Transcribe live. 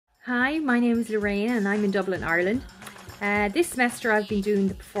Hi, my name is Lorraine and I'm in Dublin, Ireland. This semester I've been doing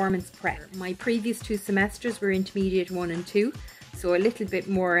the performance prep. My previous 2 semesters were intermediate 1 and 2, so a little bit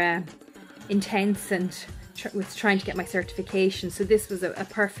more intense and was trying to get my certification. So this was a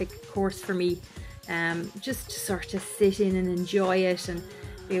perfect course for me, just to sort of sit in and enjoy it and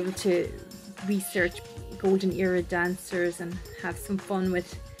be able to research golden era dancers and have some fun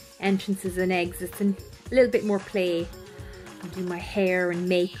with entrances and exits and a little bit more play. Do my hair and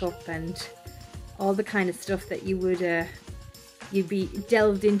makeup and all the kind of stuff that you would you'd be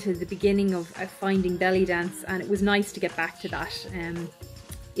delved into the beginning of finding belly dance, and it was nice to get back to that.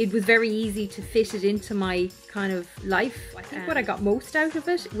 It was very easy to fit it into my kind of life. I think what I got most out of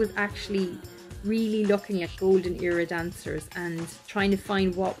it was actually really looking at golden era dancers and trying to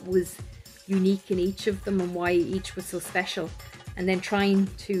find what was unique in each of them and why each was so special, and then trying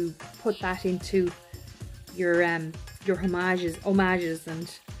to put that into your homages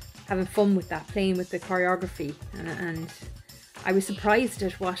and having fun with that, playing with the choreography, and I was surprised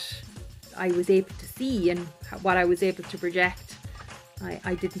at what I was able to see and what I was able to project.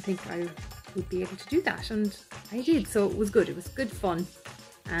 I didn't think I would be able to do that, and I did, so it was good. It was good fun.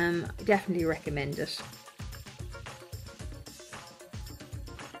 I definitely recommend it.